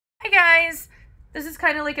guys, this is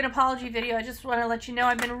kind of like an apology video. I just want to let you know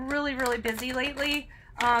I've been really busy lately.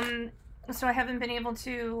 So I haven't been able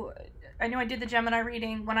to, I know I did the Gemini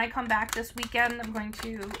reading. When I come back this weekend, I'm going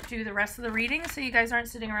to do the rest of the reading, so you guys aren't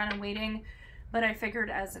sitting around and waiting. But I figured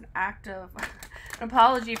as an act of an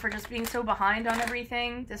apology for just being so behind on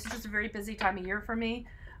everything. This is just a very busy time of year for me.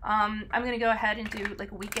 I'm going to go ahead and do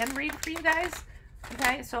like a weekend read for you guys.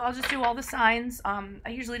 Okay, so I'll just do all the signs. I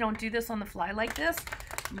usually don't do this on the fly like this,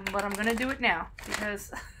 but I'm going to do it now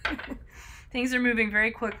because things are moving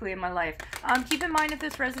very quickly in my life. Keep in mind, if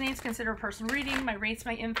this resonates, consider a personal reading. My rates,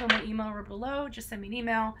 my info, my email are below. Just send me an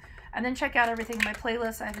email. And then check out everything in my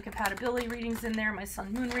playlist. I have the compatibility readings in there, my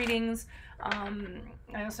sun moon readings.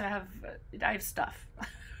 I also have, I have stuff.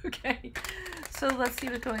 Okay, so let's see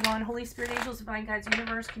what's going on. Holy Spirit, angels, divine guides,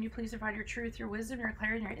 universe, can you please provide your truth, your wisdom, your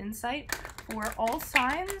clarity, and your insight for all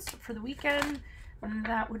signs for the weekend? And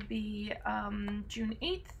that would be June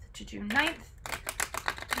 8th to June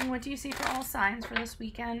 9th. And what do you see for all signs for this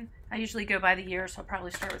weekend? I usually go by the year, so I'll probably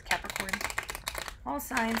start with Capricorn. All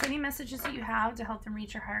signs, any messages that you have to help them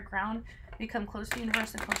reach your higher ground, become close to the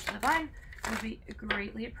universe and close to the divine, would be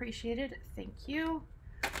greatly appreciated. Thank you.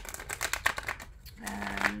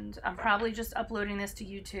 And I'm probably just uploading this to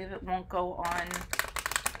YouTube. It won't go on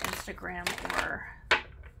Instagram or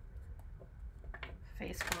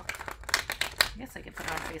Facebook. I guess I could put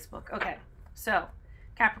it on Facebook. Okay, so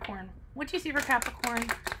Capricorn. What do you see for Capricorn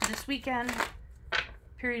this weekend?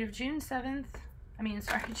 Period of June 7th.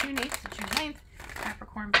 June 8th to June 9th.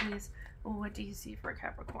 Capricorn, please. What do you see for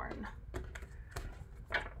Capricorn?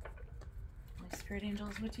 Holy Spirit,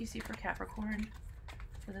 angels, what do you see for Capricorn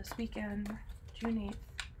for this weekend? June 8th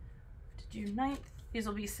to June 9th. These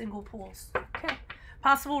will be single pools. Okay.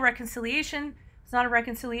 Possible reconciliation. It's not a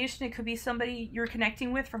reconciliation. It could be somebody you're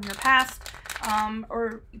connecting with from your past,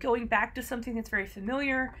 or going back to something that's very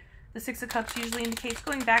familiar. The Six of Cups usually indicates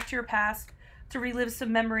going back to your past to relive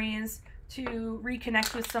some memories, to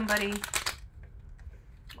reconnect with somebody.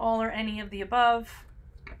 All or any of the above.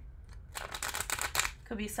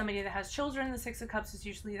 Could be somebody that has children. The Six of Cups is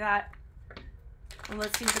usually that. Well,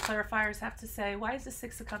 let's see what the clarifiers have to say. Why is the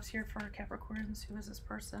Six of Cups here for Capricorns? Who is this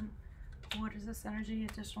person? What is this energy?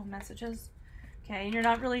 Additional messages. Okay, and you're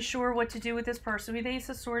not really sure what to do with this person. We have the Ace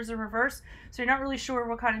of Swords in reverse, so you're not really sure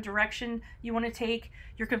what kind of direction you want to take.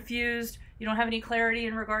 You're confused. You don't have any clarity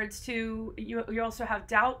in regards to, you also have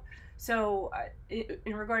doubt. So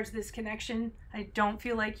in regards to this connection, I don't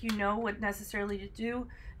feel like you know what necessarily to do.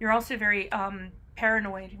 You're also very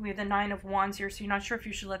paranoid. We have the Nine of Wands here, so you're not sure if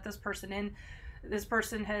you should let this person in. This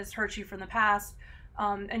person has hurt you from the past,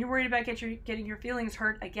 and you're worried about getting your feelings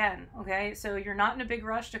hurt again, okay? So you're not in a big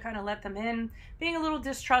rush to kind of let them in, being a little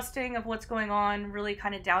distrusting of what's going on, really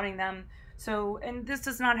kind of doubting them. So, and this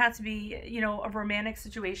does not have to be, you know, a romantic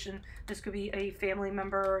situation. This could be a family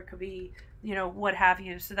member, or it could be, you know, what have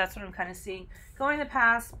you. So that's what I'm kind of seeing. Going in the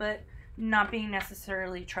past, but not being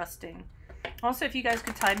necessarily trusting. Also, if you guys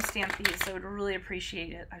could timestamp these, I would really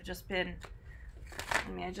appreciate it. I've just been,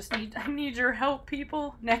 I need your help,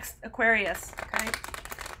 people. Next, Aquarius, okay?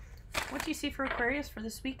 What do you see for Aquarius for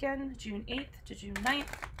this weekend, June 8th to June 9th?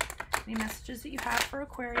 Any messages that you have for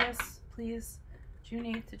Aquarius, please? June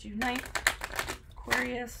 8th to June 9th.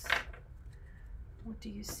 Aquarius. What do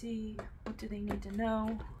you see? What do they need to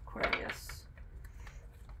know? Aquarius.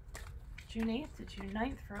 June 8th to June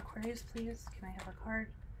 9th for Aquarius, please. Can I have a card?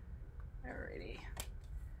 Alrighty.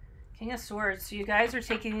 King of Swords. So you guys are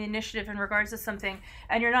taking the initiative in regards to something,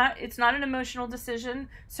 and you're not, it's not an emotional decision,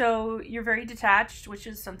 so you're very detached, which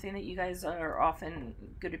is something that you guys are often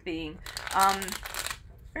good at being.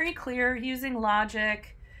 Very clear, using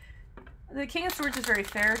logic. The King of Swords is very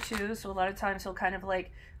fair too, so a lot of times he'll kind of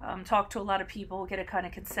like talk to a lot of people, get a kind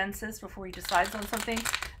of consensus before he decides on something.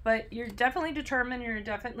 But you're definitely determined, you're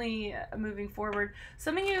definitely moving forward.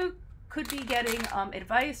 Some of you could be getting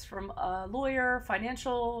advice from a lawyer,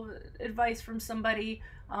 financial advice from somebody.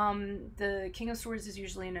 The King of Swords is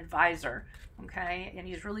usually an advisor, okay? And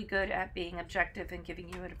he's really good at being objective and giving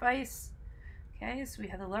you advice. Okay, so we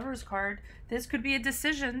have the Lover's card. This could be a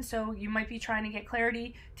decision, so you might be trying to get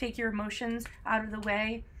clarity, take your emotions out of the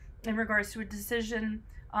way in regards to a decision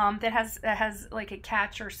that has like a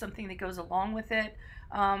catch or something that goes along with it.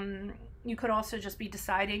 You could also just be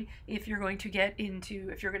deciding if you're going to get into,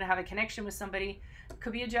 if you're going to have a connection with somebody. It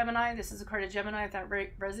could be a Gemini. This is a card of Gemini, if that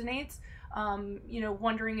resonates. You know,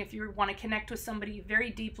 wondering if you want to connect with somebody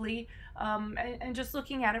very deeply, and just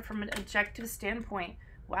looking at it from an objective standpoint.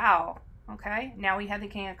 Wow. Okay, now we have the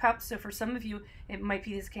King of Cups. So for some of you, it might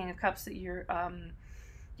be this King of Cups that you're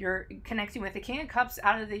you're connecting with. The King of Cups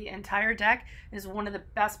out of the entire deck is one of the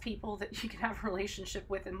best people that you can have a relationship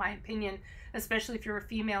with, in my opinion, especially if you're a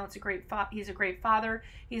female. It's a great he's a great father.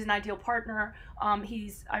 He's an ideal partner. I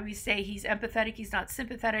would say he's empathetic. He's not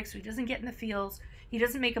sympathetic, so he doesn't get in the feels. He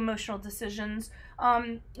doesn't make emotional decisions.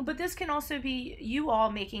 But this can also be you all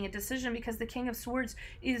making a decision, because the King of Swords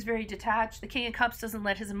is very detached. The King of Cups doesn't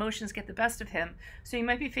let his emotions get the best of him. So you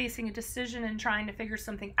might be facing a decision and trying to figure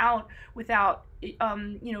something out without, you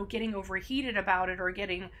know, getting overheated about it, or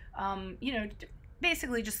getting, you know,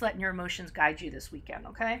 basically just letting your emotions guide you this weekend,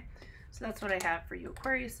 okay? So that's what I have for you,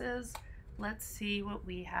 Aquariuses. Let's see what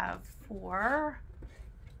we have for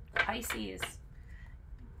Pisces.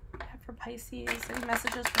 For Pisces, any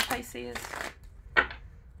messages for Pisces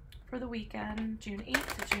for the weekend, June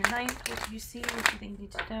 8th to June 9th? What do you see? What do they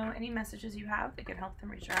need to know? Any messages you have that can help them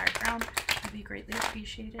reach their higher ground would be greatly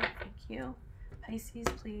appreciated. Thank you. Pisces,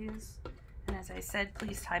 please. And as I said,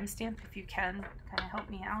 please timestamp if you can, kind of help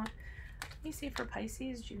me out. Let me see for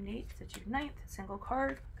Pisces, June 8th to June 9th, single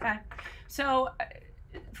card. Okay, so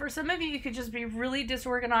for some of you, you could just be really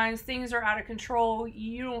disorganized. Things are out of control.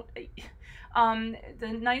 You don't... the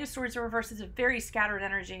Knight of Swords in reverse is a very scattered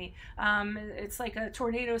energy. It's like a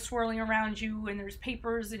tornado swirling around you, and there's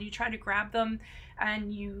papers, and you try to grab them,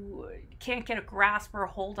 and you can't get a grasp or a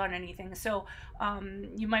hold on anything. So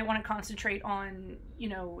you might want to concentrate on, you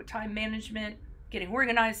know, time management, getting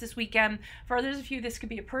organized this weekend. For others of you, this could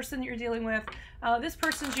be a person that you're dealing with. This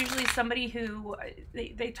person's usually somebody who,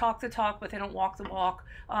 they talk the talk, but they don't walk the walk.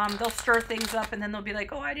 They'll stir things up, and then they'll be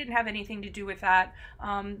like, oh, I didn't have anything to do with that.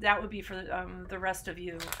 That would be for the rest of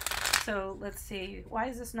you. So let's see. Why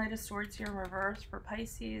is this Knight of Swords here in reverse for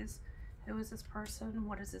Pisces? Who is this person?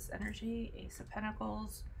 What is this energy? Ace of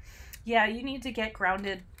Pentacles. Yeah, you need to get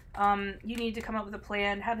grounded. You need to come up with a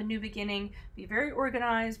plan, have a new beginning, be very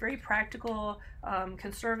organized, very practical,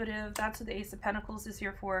 conservative. That's what the Ace of Pentacles is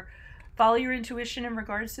here for. Follow your intuition in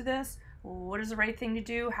regards to this. What is the right thing to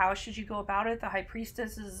do? How should you go about it? The High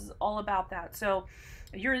Priestess is all about that. So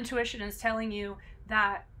your intuition is telling you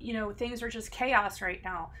that, you know, things are just chaos right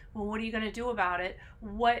now. Well, what are you going to do about it?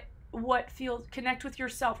 What feels, connect with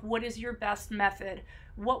yourself. What is your best method?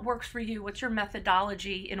 What works for you? What's your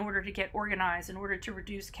methodology in order to get organized, in order to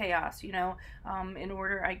reduce chaos, you know,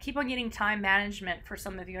 I keep on getting time management for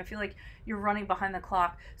some of you. I feel like you're running behind the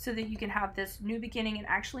clock so that you can have this new beginning and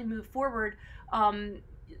actually move forward,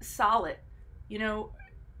 solid, you know,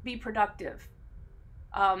 be productive.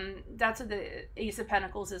 That's what the Ace of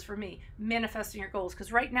Pentacles is for me, manifesting your goals.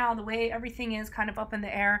 Because right now, the way everything is kind of up in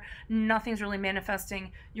the air, nothing's really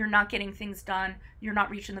manifesting. You're not getting things done. You're not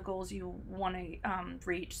reaching the goals you want to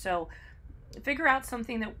reach. So figure out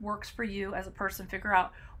something that works for you as a person. Figure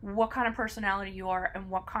out what kind of personality you are and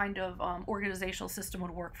what kind of organizational system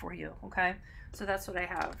would work for you, okay? So that's what I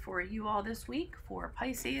have for you all this week for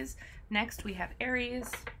Pisces. Next, we have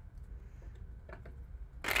Aries.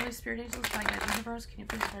 Holy Spirit, angels, my guide, universe, can you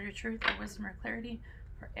please provide your truth, or wisdom, or clarity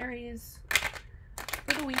for Aries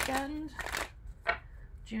for the weekend,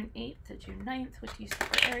 June 8th to June 9th? What do you see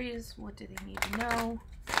for Aries? What do they need to know?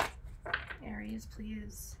 Aries,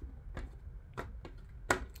 please.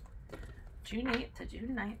 June 8th to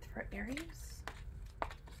June 9th for Aries.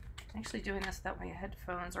 I'm actually doing this without my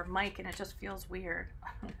headphones or mic, and it just feels weird. I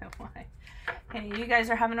don't know why. Hey, you guys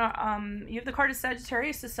are having a, you have the card of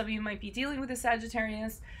Sagittarius, so some of you might be dealing with a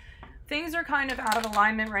Sagittarius. Things are kind of out of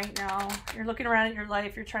alignment right now. You're looking around at your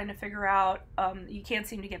life, you're trying to figure out, you can't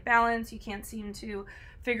seem to get balance, you can't seem to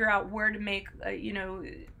figure out where to make, you know,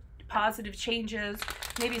 positive changes.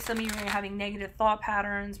 Maybe some of you are having negative thought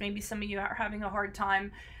patterns. Maybe some of you are having a hard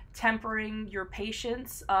time tempering your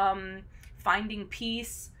patience, finding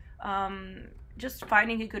peace, just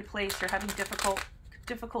finding a good place. You're having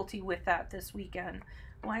difficulty with that this weekend.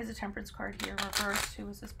 Why is the Temperance card here reversed? Who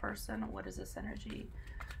is this person? What is this energy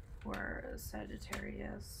for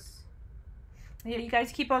Sagittarius? Yeah, you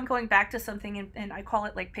guys keep on going back to something, and I call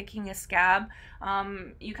it like picking a scab.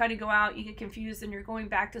 You kind of go out, you get confused, and you're going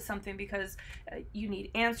back to something because you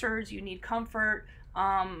need answers, you need comfort,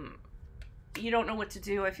 you don't know what to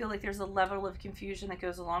do. I feel like there's a level of confusion that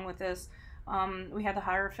goes along with this. We have the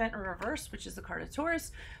Hierophant in reverse, which is the card of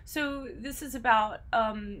Taurus. So this is about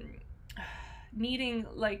needing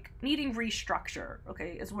restructure,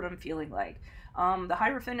 okay, is what I'm feeling like. The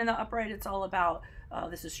Hierophant in the upright, it's all about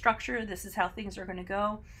this is structure, this is how things are going to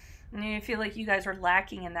go. And I feel like you guys are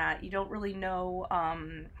lacking in that. You don't really know,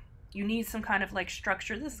 you need some kind of like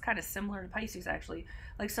structure. This is kind of similar to Pisces, actually,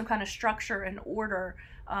 like some kind of structure and order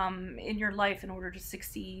in your life in order to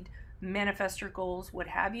succeed manifest your goals, what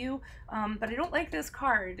have you. But I don't like this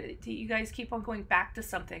card. You guys keep on going back to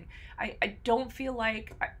something. I don't feel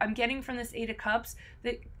like I'm getting from this Eight of Cups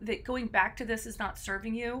that going back to this is not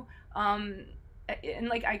serving you. And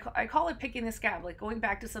like I call it picking the scab, like going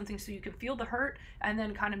back to something so you can feel the hurt and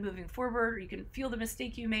then kind of moving forward, or you can feel the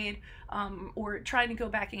mistake you made, or trying to go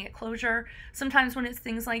back and get closure. Sometimes when it's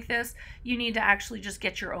things like this, you need to actually just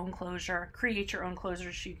get your own closure, create your own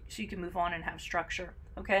closure so you can move on and have structure.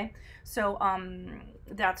 Okay, so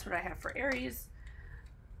that's what I have for Aries.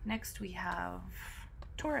 Next we have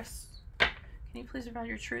Taurus. Can you please provide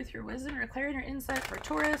your truth, your wisdom, your clarity, your insight for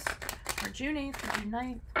Taurus for June 8th, for June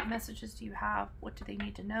 9th? What messages do you have? What do they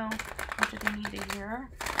need to know? What do they need to hear?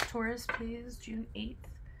 Taurus, please, June 8th,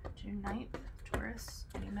 June 9th. Taurus,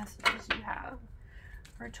 any messages you have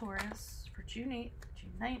for Taurus for June 8th,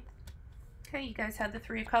 June 9th? Okay, you guys had the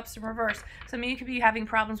Three of Cups in reverse. Some of you could be having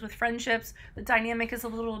problems with friendships. The dynamic is a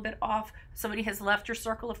little bit off. Somebody has left your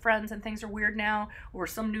circle of friends and things are weird now, or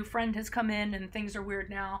some new friend has come in and things are weird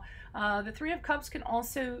now. The Three of Cups can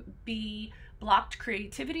also be blocked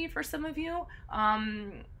creativity for some of you.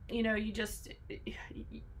 You know,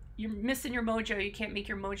 you're missing your mojo. You can't make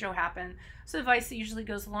your mojo happen. So advice that usually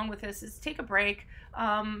goes along with this is take a break.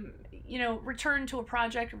 You know, return to a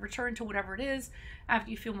project, or return to whatever it is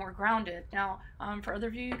after you feel more grounded. Now, for other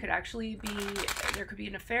of you, could actually be, there could be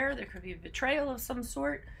an affair, there could be a betrayal of some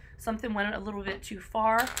sort. Something went a little bit too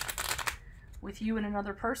far with you and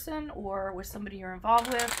another person, or with somebody you're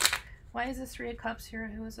involved with. Why is this Three of Cups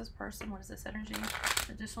here? Who is this person? What is this energy?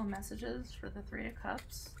 Additional messages for the Three of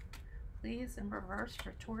Cups, please, in reverse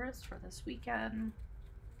for Taurus for this weekend.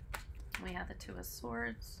 We have the Two of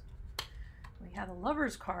Swords. We have the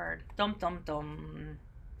Lover's card. Dum dum dum.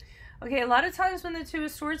 Okay, a lot of times when the Two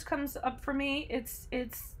of Swords comes up for me, it's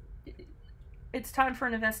time for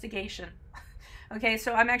an investigation. Okay,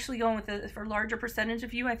 so I'm actually going with for a larger percentage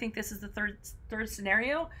of you. I think this is the third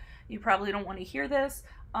scenario. You probably don't want to hear this,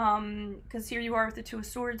 because here you are with the Two of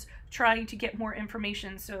Swords trying to get more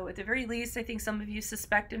information. So at the very least, I think some of you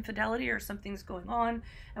suspect infidelity or something's going on,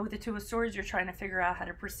 and with the Two of Swords, you're trying to figure out how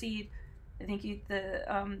to proceed. I think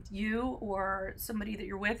you or somebody that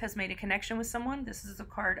you're with has made a connection with someone. This is a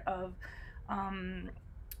card of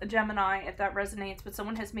a Gemini, if that resonates, but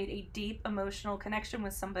someone has made a deep emotional connection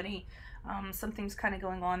with somebody. Something's kind of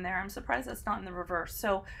going on there. I'm surprised that's not in the reverse.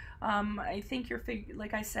 So I think you're,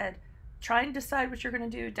 like I said, try and decide what you're going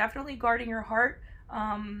to do. Definitely guarding your heart.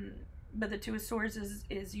 But the Two of Swords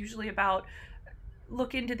is usually about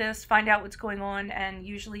look into this, find out what's going on, and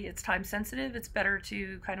usually it's time sensitive. It's better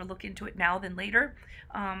to kind of look into it now than later.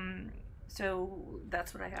 So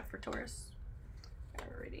that's what I have for Taurus.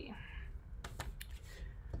 Alrighty.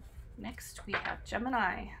 Next we have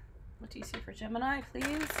Gemini. What do you see for Gemini,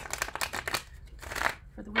 please?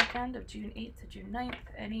 For the weekend of June 8th to June 9th.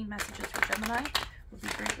 Any messages for Gemini would be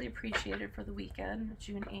greatly appreciated for the weekend,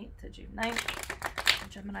 June 8th to June 9th. For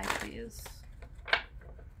Gemini, please.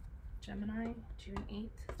 Gemini, June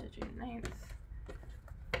 8th to June 9th.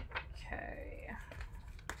 Okay.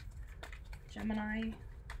 Gemini,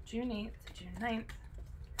 June 8th to June 9th.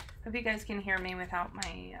 Hope you guys can hear me without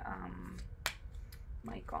my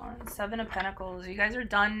mic on. Seven of Pentacles. You guys are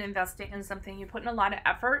done investing in something. You're putting a lot of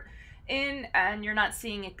effort in and you're not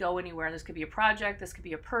seeing it go anywhere. This could be a project, this could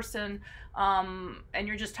be a person, and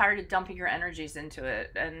you're just tired of dumping your energies into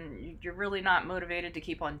it, and you're really not motivated to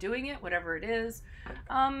keep on doing it, whatever it is.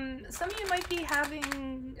 Some of you might be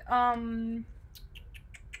having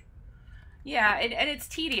yeah, and it's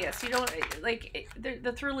tedious. You don't like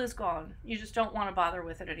the thrill is gone. You just don't want to bother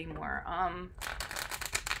with it anymore.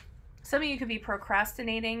 Some of you could be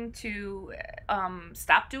procrastinating to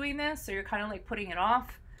stop doing this, so you're kind of like putting it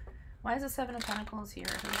off. Why is the Seven of Pentacles here?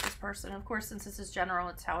 Who is this person? Of course, since this is general,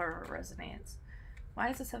 it's however it resonates. Why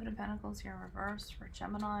is the Seven of Pentacles here in reverse for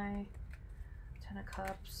Gemini? Ten of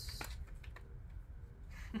Cups.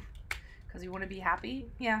 Because you want to be happy?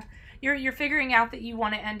 Yeah. You're figuring out that you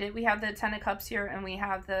want to end it. We have the Ten of Cups here, and we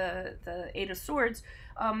have the Eight of Swords.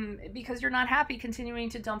 Because you're not happy continuing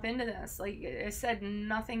to dump into this. Like I said,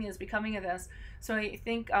 nothing is becoming of this. So I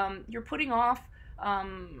think you're putting off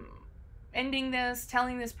ending this,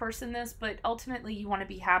 telling this person this, but ultimately you want to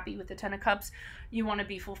be happy with the Ten of Cups. You want to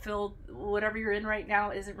be fulfilled. Whatever you're in right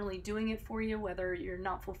now isn't really doing it for you, whether you're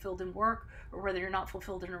not fulfilled in work or whether you're not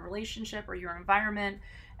fulfilled in a relationship or your environment.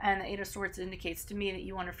 And the Eight of Swords indicates to me that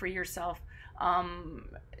you want to free yourself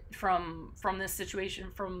from this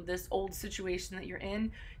situation, from this old situation that you're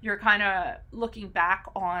in. You're kind of looking back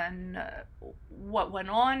on what went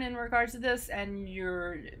on in regards to this, and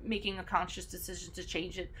you're making a conscious decision to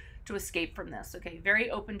change it, to escape from this. Okay,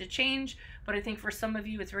 very open to change, but I think for some of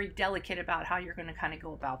you it's very delicate about how you're going to kind of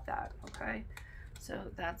go about that. Okay, so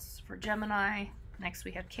that's for Gemini. Next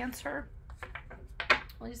we have Cancer.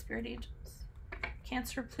 Holy Spirit Angels.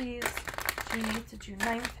 Cancer, please. June 8th to June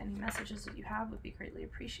 9th. Any messages that you have would be greatly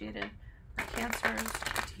appreciated. For Cancers,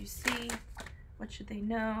 what do you see? What should they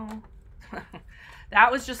know?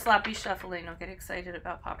 That was just sloppy shuffling. Don't get excited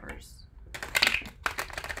about poppers.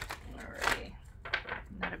 Alrighty.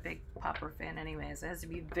 I'm not a big popper fan anyways. It has to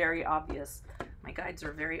be very obvious. My guides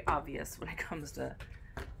are very obvious when it comes to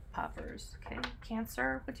poppers. Okay,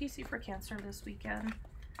 Cancer. What do you see for Cancer this weekend?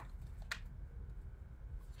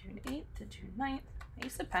 June 8th to June 9th.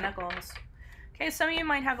 Ace of Pentacles. Okay, some of you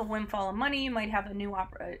might have a windfall of money. You might have a new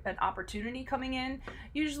an opportunity coming in.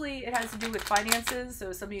 Usually it has to do with finances.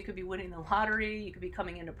 So some of you could be winning the lottery. You could be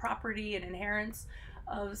coming into property and inheritance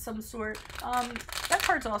of some sort. That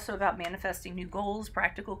card's also about manifesting new goals,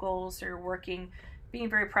 practical goals. So you're working, being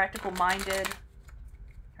very practical minded.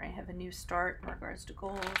 Trying to have a new start in regards to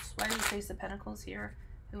goals. Why is this Ace of Pentacles here?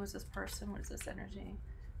 Who is this person? What is this energy?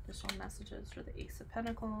 Additional messages for the Ace of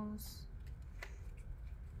Pentacles.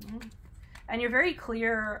 And you're very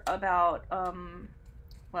clear about,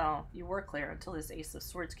 well, you were clear until this Ace of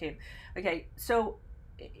Swords came. Okay, so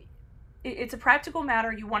it's a practical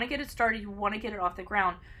matter. You want to get it started. You want to get it off the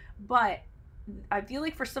ground. But I feel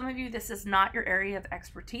like for some of you, this is not your area of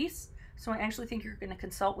expertise. So I actually think you're going to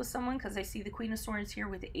consult with someone, because I see the Queen of Swords here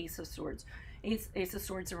with the Ace of Swords. Ace of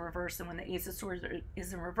Swords in reverse. And when the Ace of Swords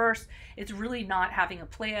is in reverse, it's really not having a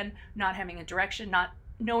plan, not having a direction, not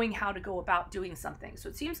knowing how to go about doing something. So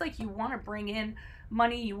it seems like you want to bring in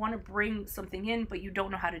money, you want to bring something in, but you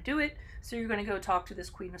don't know how to do it. So you're going to go talk to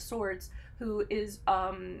this Queen of Swords, who is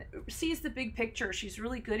sees the big picture. She's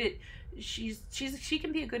really good at, she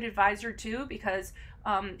can be a good advisor too, because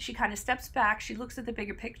she kind of steps back, she looks at the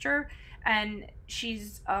bigger picture, and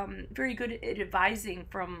she's very good at advising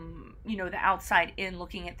from, you know, the outside in,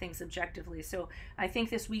 looking at things objectively. So I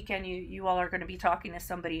think this weekend you all are going to be talking to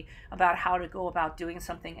somebody about how to go about doing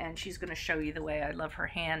something, and she's going to show you the way. I love her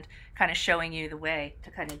hand kind of showing you the way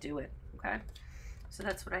to kind of do it. Okay, so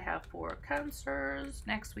that's what I have for Cancers.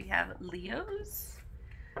 Next we have Leos.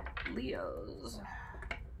 Leos.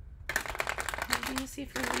 What do you see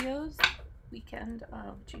for Leos? Weekend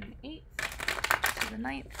of June 8th to the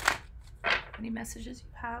 9th. Any messages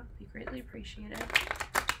you have would be greatly appreciated.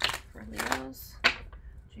 For Leos,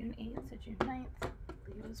 June 8th to June 9th.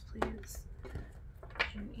 Leos, please.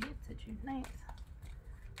 June 8th to June 9th.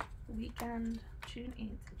 Weekend, June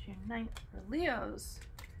 8th to June 9th. For Leos,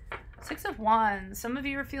 Six of Wands. Some of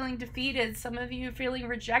you are feeling defeated. Some of you are feeling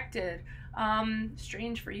rejected.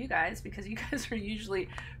 Strange for you guys, because you guys are usually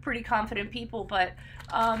pretty confident people, but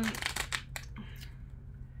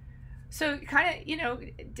so kind of, you know,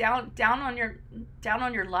 down on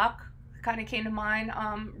your luck kind of came to mind.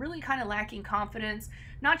 Really kind of lacking confidence,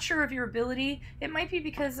 not sure of your ability. It might be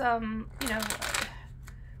because you know,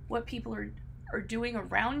 what people are doing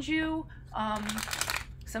around you.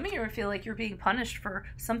 Some of you feel like you're being punished for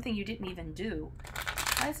something you didn't even do.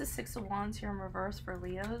 Why is the Six of Wands here in reverse for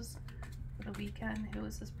Leos for the weekend? Who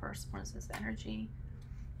is this person? What is this energy?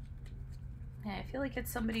 Yeah, I feel like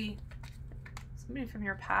it's somebody from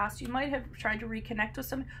your past. You might have tried to reconnect with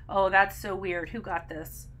someone. Oh, that's so weird. Who got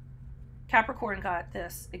this? Capricorn got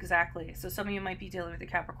this. Exactly. So some of you might be dealing with a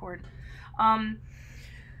Capricorn.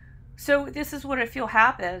 So this is what I feel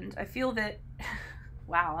happened. I feel that,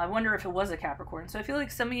 wow, I wonder if it was a Capricorn. So I feel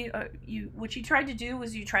like some of you, what you tried to do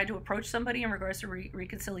was you tried to approach somebody in regards to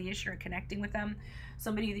reconciliation or connecting with them,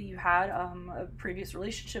 somebody that you had a previous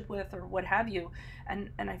relationship with or what have you, and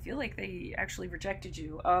I feel like they actually rejected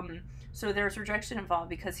you. So there's rejection involved,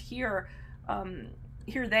 because here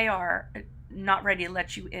they are not ready to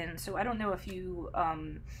let you in. So I don't know if you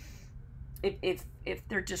if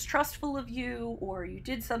they're distrustful of you, or you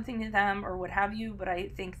did something to them or what have you, but I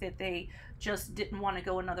think that they just didn't want to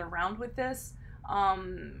go another round with this,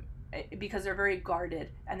 because they're very guarded,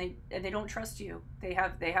 and they don't trust you. They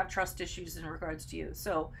have trust issues in regards to you.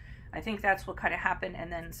 So I think that's what kind of happened,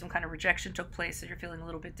 and then some kind of rejection took place, and you're feeling a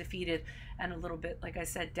little bit defeated and a little bit, like I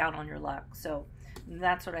said, down on your luck. So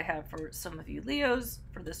that's what I have for some of you Leos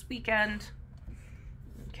for this weekend.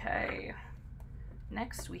 Okay,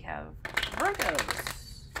 next we have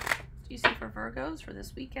Virgos. Do you see for Virgos for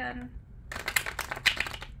this weekend?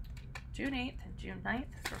 June 8th and June 9th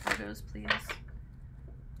for Virgos, please.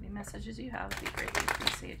 Any messages you have would be greatly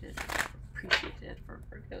appreciated for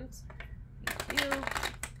Virgos. Thank you.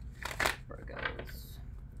 Virgos.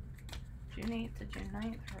 June 8th to June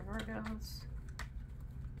 9th for Virgos.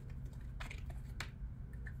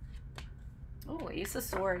 Oh, Ace of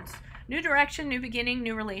Swords. New direction, new beginning,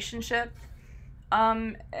 new relationship.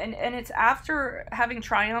 And it's after having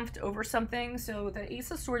triumphed over something. So the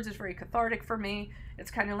Ace of Swords is very cathartic for me.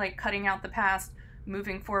 It's kind of like cutting out the past,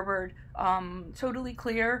 moving forward, totally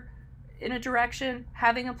clear in a direction,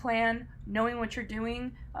 having a plan, knowing what you're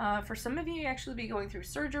doing. For some of you actually be going through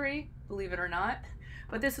surgery, believe it or not.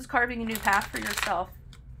 But this is carving a new path for yourself.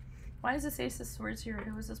 Why is this Ace of Swords here?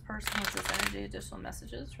 Who is this person? What's this energy? Additional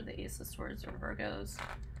messages for the Ace of Swords or Virgos.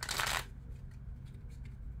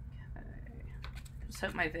 Just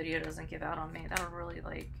hope my video doesn't give out on me. That would really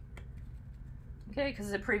okay,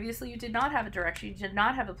 because previously you did not have a direction, you did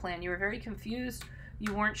not have a plan, you were very confused,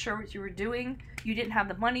 you weren't sure what you were doing, you didn't have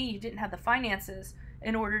the money, you didn't have the finances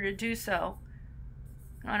in order to do so.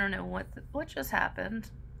 I don't know what just happened.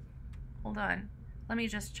 Hold on, let me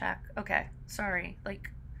just check. Okay, sorry,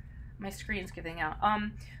 my screen's giving out.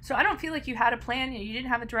 So I don't feel like you had a plan, you didn't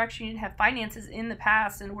have a direction, you didn't have finances in the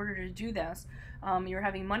past in order to do this. You were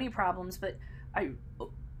having money problems, but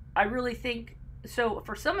I really think, so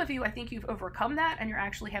for some of you, I think you've overcome that and you're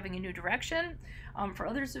actually having a new direction. For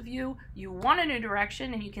others of you, you want a new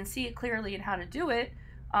direction and you can see it clearly in how to do it,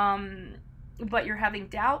 but you're having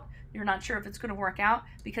doubt. You're not sure if it's going to work out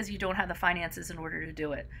because you don't have the finances in order to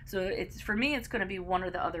do it. So for me, it's going to be one or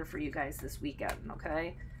the other for you guys this weekend,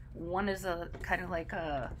 okay? One is a kind of like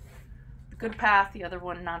a good path, the other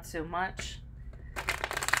one not so much.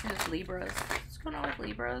 Here's Libras. What's going on with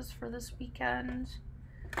Libras for this weekend?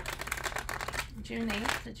 June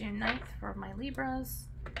 8th to June 9th for my Libras.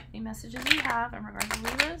 Any messages you have in regards to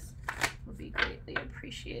Libras would be greatly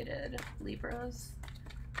appreciated. Libras,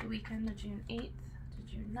 the weekend of June 8th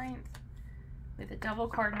to June 9th with the Devil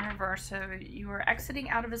card in reverse. So you are exiting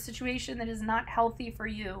out of a situation that is not healthy for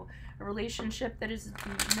you, a relationship that is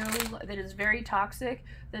very toxic.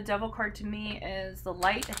 The Devil card to me is the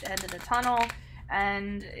light at the end of the tunnel.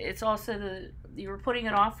 And it's also you were putting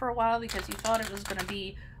it off for a while because you thought it was going to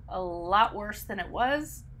be a lot worse than it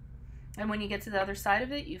was. And when you get to the other side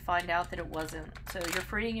of it, you find out that it wasn't. So you're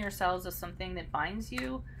freeing yourselves of something that binds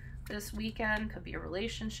you this weekend. Could be a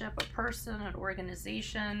relationship, a person, an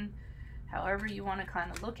organization, however you want to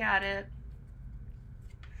kind of look at it.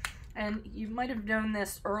 And you might have known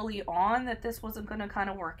this early on that this wasn't going to kind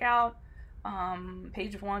of work out.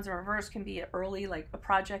 Page of Wands in reverse can be early, like a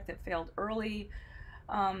project that failed early.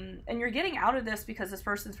 And you're getting out of this because this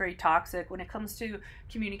person's very toxic. When it comes to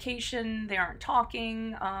communication, they aren't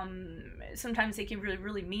talking. Sometimes they can be really,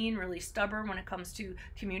 really mean, really stubborn when it comes to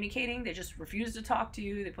communicating. They just refuse to talk to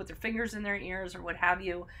you. They put their fingers in their ears or what have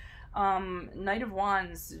you. Knight of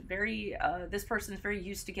Wands, this person's very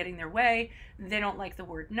used to getting their way. They don't like the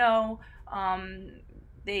word no.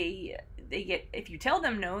 They get, if you tell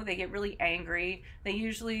them no, they get really angry. They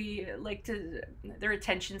usually they're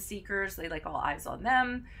attention seekers. They like all eyes on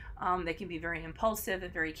them. They can be very impulsive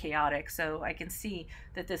and very chaotic. So I can see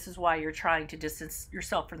that this is why you're trying to distance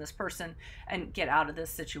yourself from this person and get out of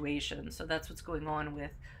this situation. So that's what's going on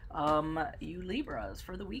with you Libras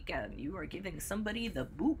for the weekend. You are giving somebody the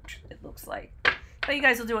boot, it looks like. But you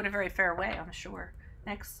guys will do it in a very fair way, I'm sure.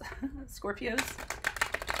 Next, Scorpios.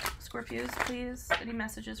 Scorpios, please. Any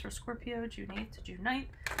messages for Scorpio, June 8th to June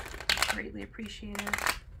 9th? Greatly appreciated.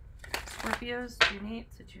 Scorpios, June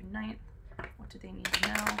 8th to June 9th. What do they need to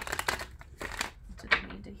know? What do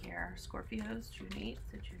they need to hear? Scorpios, June 8th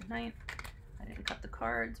to June 9th. I didn't cut the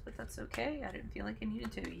cards, but that's okay. I didn't feel like I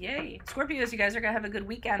needed to. Yay! Scorpios, you guys are going to have a good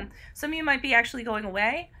weekend. Some of you might be actually going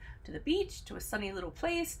away to the beach, to a sunny little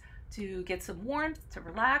place, to get some warmth, to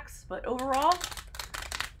relax. But overall,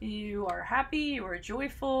 you are happy, you are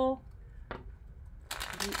joyful,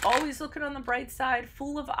 you're always looking on the bright side,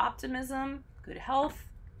 full of optimism, good health,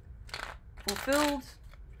 fulfilled.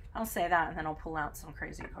 I'll say that and then I'll pull out some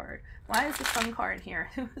crazy card. Why is the Sun card here?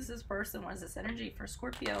 Who is this person? What is this energy for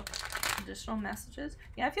Scorpio? Additional messages?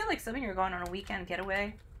 Yeah, I feel like some of you are going on a weekend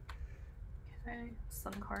getaway. Okay,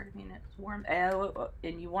 Sun card, I mean it's warm. Oh,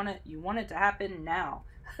 and you want it to happen now.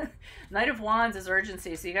 Knight of Wands is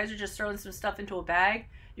urgency. So you guys are just throwing some stuff into a bag.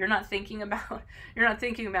 You're not thinking about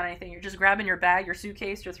anything. You're just grabbing your bag, your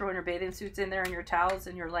suitcase, you're throwing your bathing suits in there and your towels,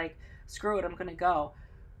 and you're like, screw it, I'm gonna go.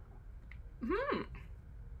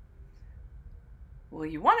 Well,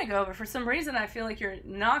 you want to go, but for some reason I feel like you're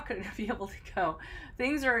not going to be able to go.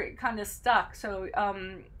 Things are kind of stuck. So,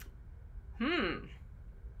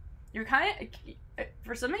 you're kind of,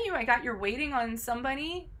 for some of you, I got you're waiting on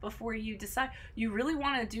somebody before you decide. You really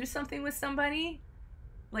want to do something with somebody,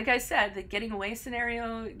 like I said, the getting away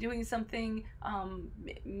scenario, doing something,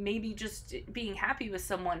 maybe just being happy with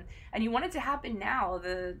someone, and you want it to happen now.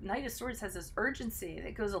 The Knight of Swords has this urgency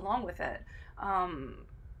that goes along with it.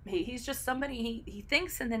 He's just somebody, he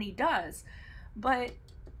thinks and then he does. But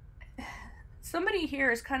somebody here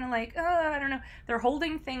is kind of like, I don't know, they're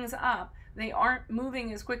holding things up. They aren't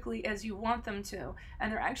moving as quickly as you want them to. And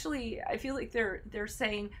they're actually, I feel like they're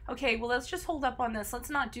saying, okay, well, let's just hold up on this. Let's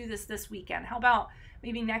not do this weekend. How about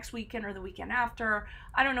maybe next weekend or the weekend after?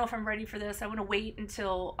 I don't know if I'm ready for this. I want to wait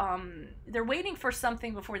until, they're waiting for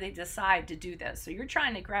something before they decide to do this. So you're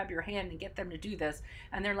trying to grab your hand and get them to do this.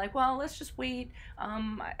 And they're like, well, let's just wait.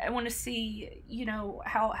 I want to see, you know,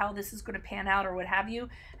 how this is going to pan out or what have you.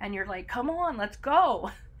 And you're like, come on, let's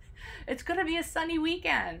go. It's going to be a sunny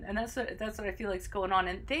weekend. And that's what I feel like is going on.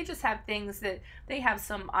 And they just have things that they have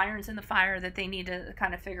some irons in the fire that they need to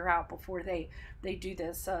kind of figure out before they do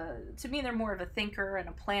this. To me, they're more of a thinker and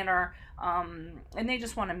a planner. And they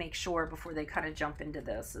just want to make sure before they kind of jump into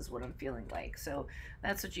this is what I'm feeling like. So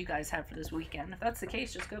that's what you guys have for this weekend. If that's the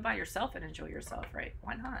case, just go by yourself and enjoy yourself, right?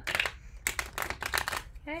 Why not?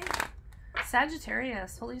 Okay.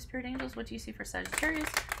 Sagittarius. Holy Spirit Angels, what do you see for Sagittarius?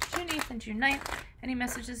 June 8th and June 9th. Any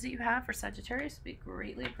messages that you have for Sagittarius would be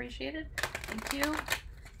greatly appreciated. Thank you.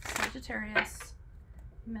 Sagittarius.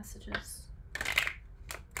 Messages.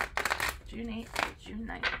 June 8th to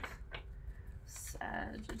June 9th.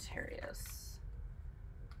 Sagittarius.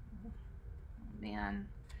 Oh, man.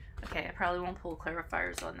 Okay, I probably won't pull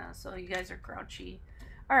clarifiers on this, so you guys are grouchy.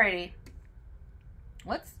 Alrighty.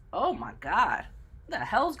 Oh my god. What the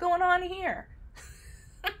hell's going on here?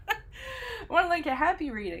 I want like a happy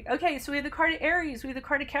reading. Okay, so we have the card of Aries, we have the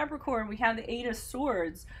card of Capricorn, we have the Eight of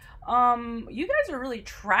Swords. You guys are really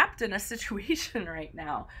trapped in a situation right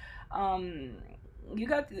now. You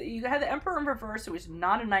had the Emperor in reverse, who is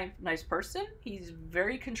not a nice person. He's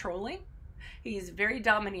very controlling. He's very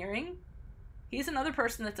domineering. He's another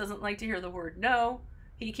person that doesn't like to hear the word no.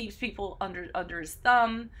 He keeps people under his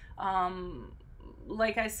thumb.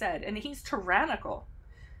 Like I said, and he's tyrannical.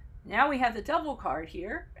 Now we have the Devil card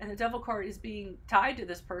here, and the Devil card is being tied to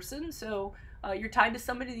this person, so you're tied to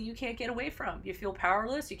somebody that you can't get away from. You feel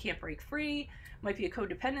powerless, you can't break free, might be a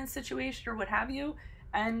codependent situation or what have you,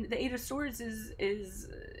 and the Eight of Swords is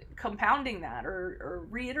compounding that or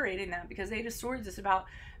reiterating that, because the Eight of Swords is about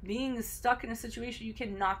being stuck in a situation you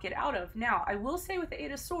cannot get out of. Now, I will say with the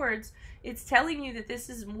Eight of Swords, it's telling you that this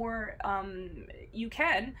is more, you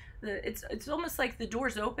can. It's almost like the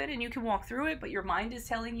door's open and you can walk through it, but your mind is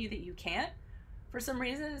telling you that you can't for some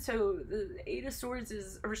reason. So the Eight of Swords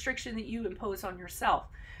is a restriction that you impose on yourself.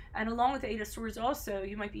 And along with the Eight of Swords also,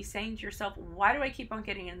 you might be saying to yourself, why do I keep on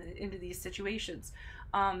getting into these situations?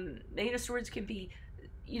 The Eight of Swords can be,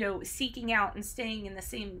 you know, seeking out and staying in the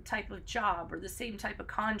same type of job or the same type of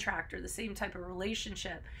contract or the same type of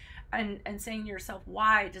relationship, and saying to yourself,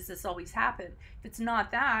 why does this always happen? If it's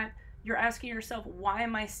not that, you're asking yourself, why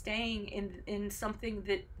am I staying in something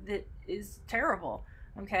that is terrible?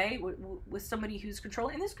 Okay, with somebody who's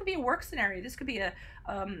controlling, and this could be a work scenario. This could be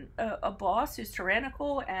a boss who's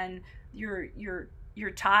tyrannical, and you're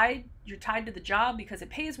tied to the job because it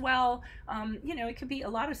pays well. You know, it could be a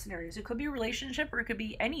lot of scenarios. It could be a relationship, or it could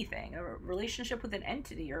be anything, a relationship with an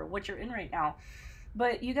entity, or what you're in right now.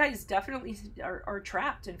 But you guys definitely are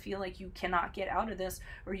trapped and feel like you cannot get out of this,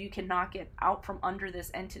 or you cannot get out from under this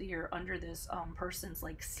entity or under this person's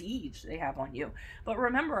like siege they have on you. But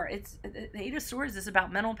remember, the Eight of Swords is about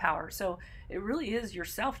mental power, so it really is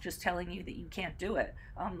yourself just telling you that you can't do it.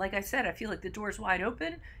 Like I said, I feel like the door's wide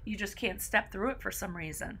open. You just can't step through it for some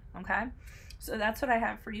reason. Okay, so that's what I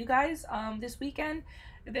have for you guys this weekend.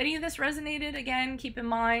 If any of this resonated, again, keep in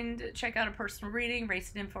mind, check out a personal reading,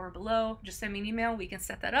 race it info or below. Just send me an email. We can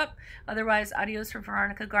set that up. Otherwise, adios from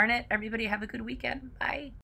Veronica Garnett. Everybody have a good weekend. Bye.